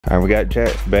Alright, we got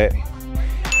Jax back.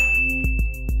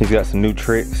 He's got some new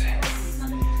tricks.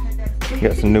 He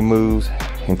got some new moves,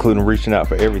 including reaching out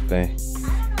for everything.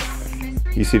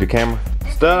 You see the camera?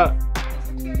 Stop!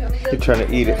 He's trying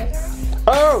to eat it.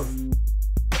 Oh!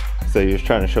 So he was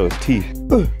trying to show his teeth.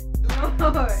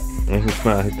 And he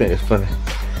smiled, he think it's funny.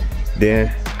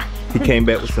 Then he came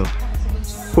back with some.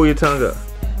 Pull your tongue up.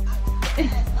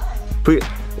 Put it,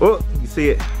 oh, you see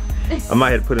it? I might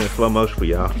have to put it in slow motion for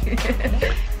y'all.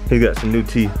 He got some new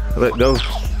teeth. Let go.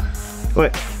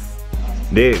 What?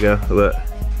 There you go. Look.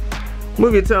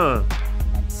 Move your tongue.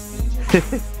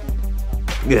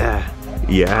 Yeah.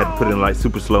 Yeah, I had to put it in like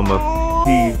super slow mo.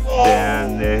 Teeth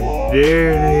down there.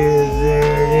 There it is.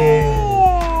 There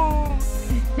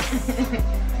it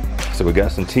is. So we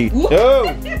got some teeth.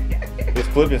 Oh! His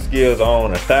flipping skills are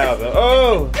on 1,000.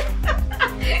 Oh!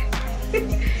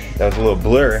 That was a little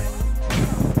blurry.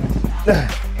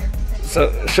 So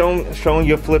show him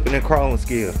your flipping and crawling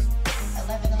skills.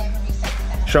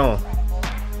 Show him.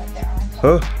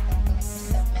 Huh?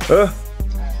 Huh?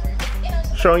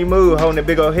 Show him your move, holding that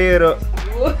big old head up.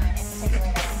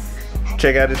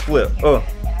 Check out his flip. Oh.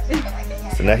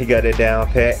 So now he got that down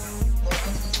pat.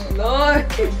 Lord.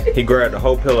 He grabbed the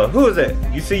whole pillow. Who is that?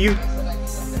 You see you?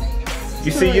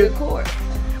 You see you?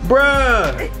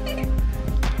 Bruh!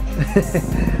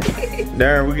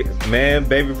 Darn, we get, man,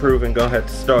 baby proofing gonna have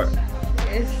to start.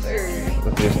 Yes, sir.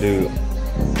 Look at this dude.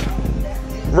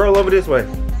 Roll over this way.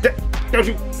 Don't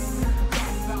you?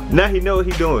 Now he know what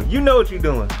he doing. You know what you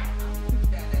doing.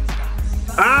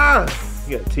 Ah!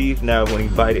 He got teeth now. When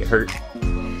he bite, it hurt.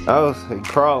 Oh, he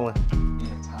crawling.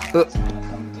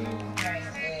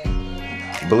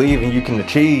 Believe in you can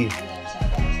achieve.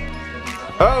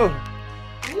 Oh!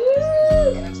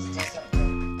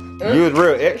 You was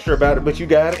real extra about it, but you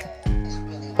got it.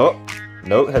 Oh,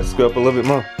 nope, had to screw up a little bit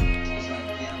more.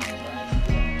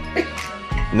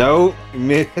 No,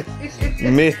 miss,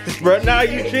 bro. Now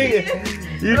you cheating.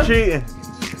 You cheating.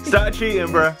 Stop cheating,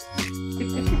 bro.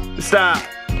 Stop.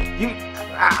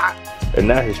 And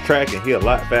now he's tracking. He a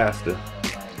lot faster.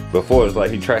 Before it's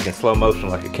like he tracking slow motion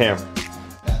like a camera.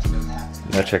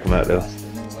 Now check him out though.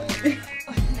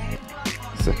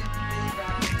 So.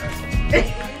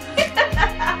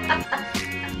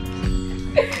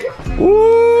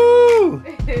 Woo!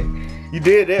 You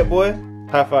did that, boy.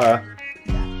 High five.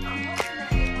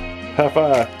 High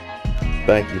five.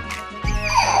 Thank you.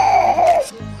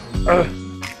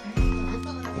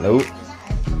 Nope.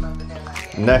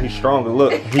 Now he's stronger.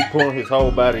 Look, he's pulling his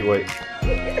whole body weight.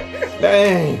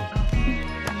 Dang.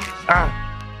 Ah.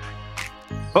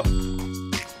 Oh.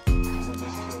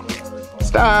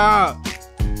 Stop.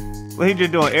 Well, he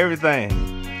just doing everything.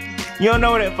 You don't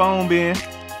know where that phone been.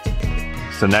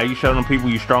 So now you show them people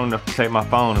you're strong enough to take my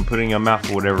phone and put it in your mouth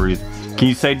for whatever reason. Can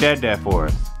you say dad dad for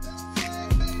us?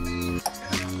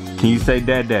 Can you say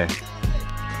dad dad?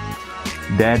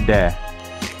 Dad dad.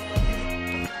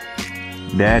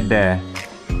 Dad dad.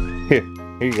 Here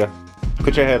you go.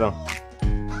 Put your head on.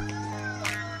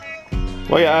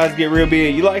 Why your eyes get real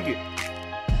big? You like it?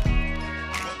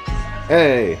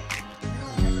 Hey.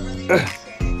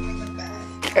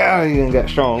 God, you done got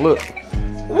strong. Look.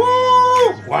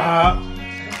 Woo! Wow.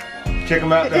 Check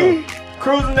him out though.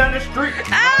 Cruising down the street.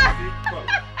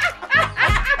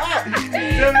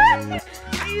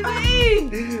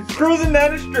 Cruising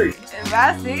down the street.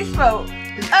 My 6'4".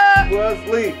 Well,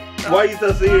 sleep. Why you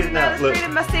so serious now? Look.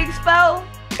 My 6'4".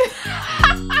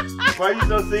 Why you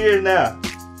so serious now?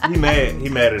 He mad. He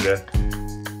mad at us.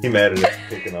 He mad at us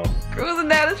picking on. Cruising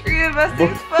down the street in my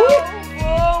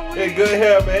 6'4". Hey, good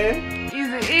hair, man.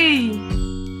 Easy E.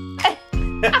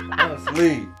 I'm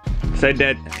asleep. Say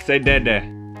dad. Say dad dad.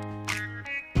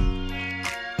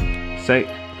 Say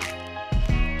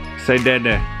dad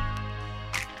dad.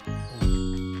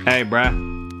 Hey, bruh.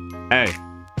 Hey,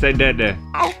 say dad dad.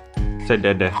 Say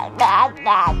dad dad.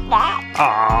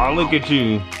 Aw, look at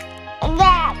you.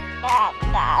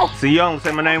 See, you don't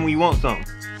say my name when you want something.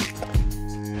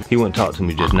 He wouldn't talk to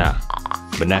me just now.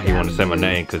 But now he want to say my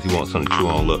name because he wants something to chew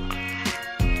on. Look.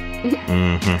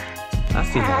 Mm-hmm. I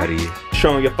see how it is.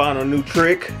 Showing your final new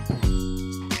trick.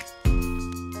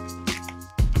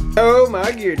 Oh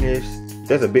my goodness.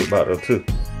 That's a big bottle too.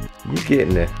 You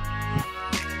getting there.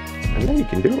 I know you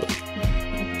can do it.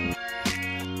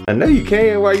 I know you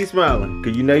can. Why you smiling?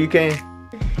 Cause you know you can.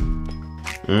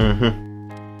 Mm-hmm.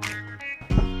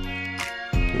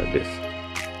 Like this.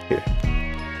 Here.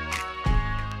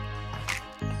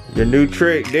 Your new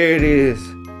trick. There it is.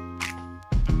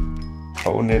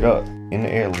 Holding it up in the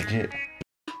air legit.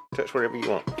 Touch whatever you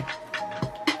want.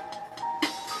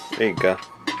 There you go.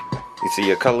 You see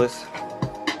your colors?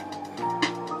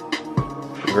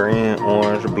 Green,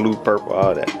 orange, blue, purple,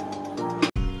 all that.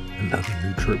 Another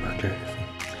new trick by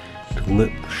Jaxon. The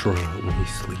lip shrug when he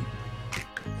sleep.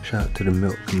 Shout out to the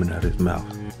milk coming out of his mouth.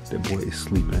 That boy is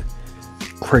sleeping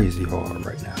crazy hard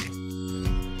right now.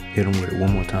 Hit him with it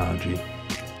one more time, G.